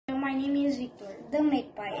my name is Victor, the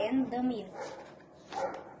magpie and the milk.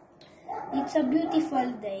 It's a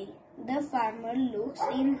beautiful day. The farmer looks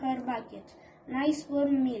in her bucket. Nice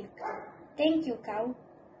warm milk. Thank you, cow.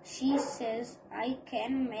 She says I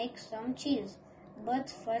can make some cheese, but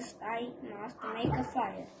first I must make a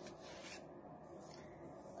fire.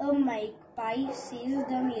 A magpie sees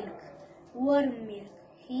the milk. Warm milk,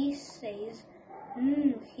 he says.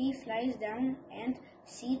 He flies down and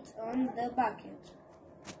sits on the bucket.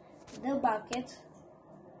 The bucket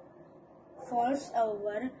falls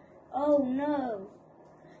over. Oh no,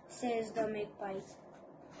 says the magpie.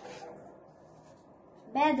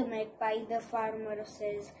 Bad magpie, the farmer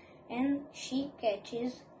says, and she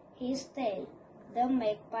catches his tail. The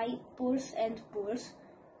magpie pulls and pulls.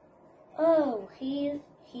 Oh,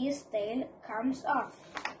 his tail comes off.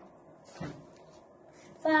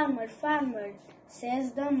 Farmer, farmer,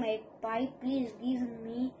 says the magpie, please give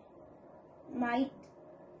me my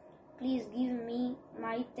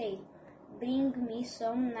tail. Bring me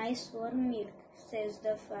some nice warm milk, says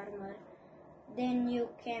the farmer. Then you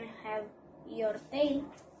can have your tail.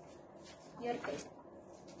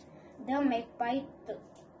 The magpie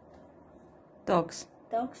Talks.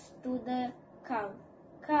 to the cow.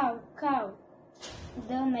 Cow, cow.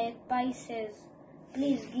 The magpie says,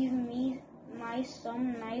 please give me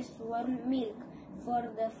some nice warm milk for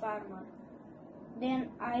the farmer. Then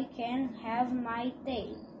I can have my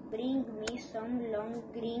tail. Bring me some long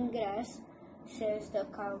green grass, says the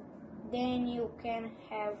cow. Then you can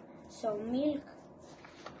have some milk.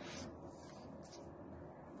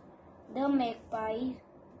 The magpie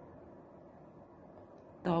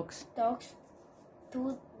Talks.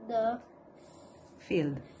 to the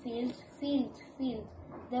Field. Field.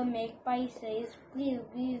 The magpie says, please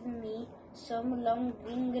give me some long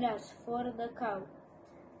green grass for the cow.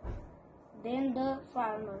 Then the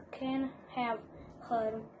farmer can have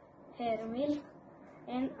her milk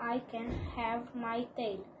and I can have my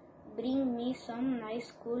tail. Bring me some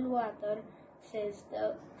nice cool water, says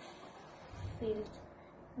the field.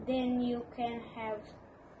 Then you can have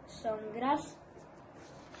some grass.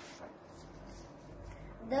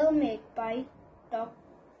 The magpie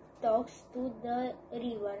talks to the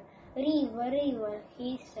river. River,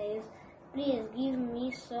 he says, please give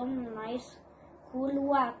me some nice cool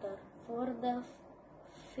water for the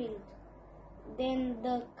field. Then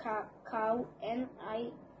the cow and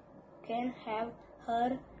I can have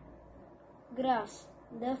her grass.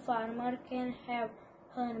 The farmer can have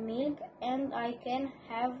her milk and I can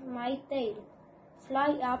have my tail.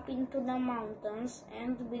 Fly up into the mountains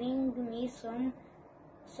and bring me some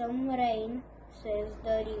rain, says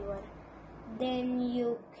the river. Then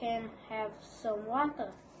you can have some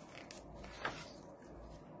water.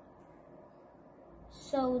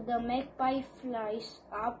 So the magpie flies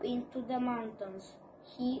up into the mountains.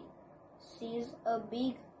 He sees a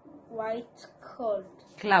big white cloud.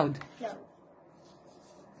 Cloud.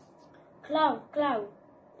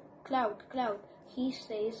 Cloud. He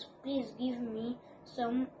says, please give me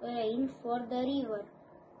some rain for the river.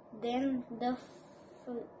 Then the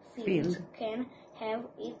field can have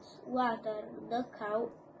its water. The cow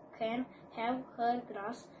can have her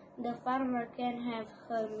grass. The farmer can have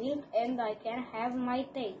her milk and I can have my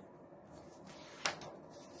tail.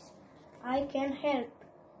 I can help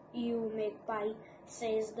you, magpie,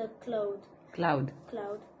 says the Cloud.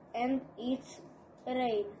 And it's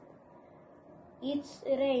rain.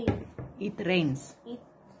 It rains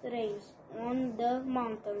on the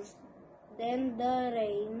mountains. Then the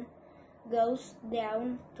rain goes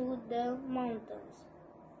down to the mountains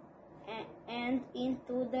and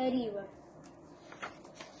into the river.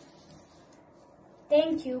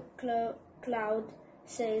 Thank you, Cloud,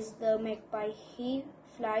 says the magpie. He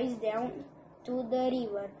flies down to the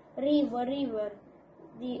river. River,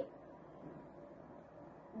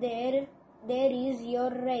 there is your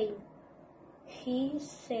rain. He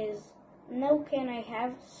says, now can I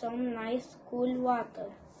have some nice cool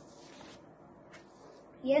water?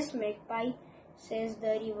 Yes, magpie, says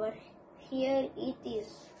the river. Here it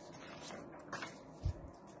is.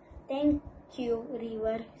 Thank you,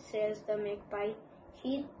 river, says the magpie.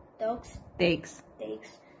 He takes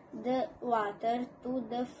the water to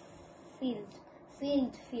the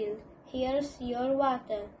field. Here's your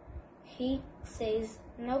water. He says,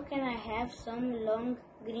 now can I have some long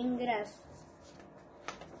green grass?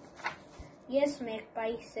 Yes,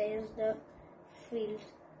 magpie, says the field.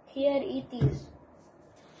 Here it is.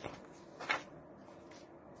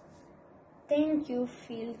 Thank you,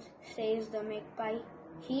 field, says the magpie.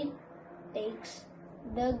 He takes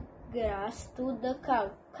the grass to the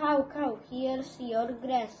cow. Cow, here's your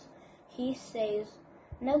grass. He says,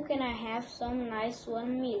 Now can I have some nice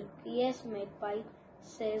warm milk? Yes, Magpie,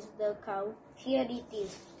 says the cow. Here it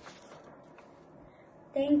is.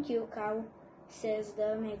 Thank you, cow, says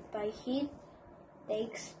the magpie. He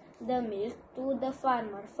takes the milk to the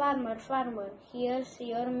farmer. Farmer, farmer, here's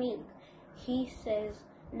your milk, he says.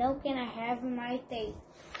 Now can I have my tail?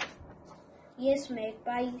 Yes,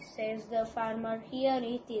 magpie, says the farmer. Here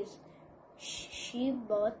it is. She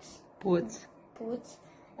puts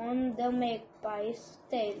on the magpie's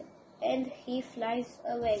tail, and he flies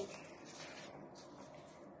away.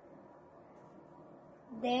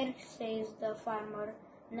 There, says the farmer.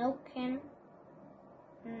 Now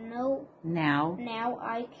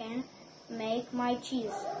I can make my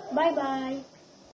cheese. Bye-bye.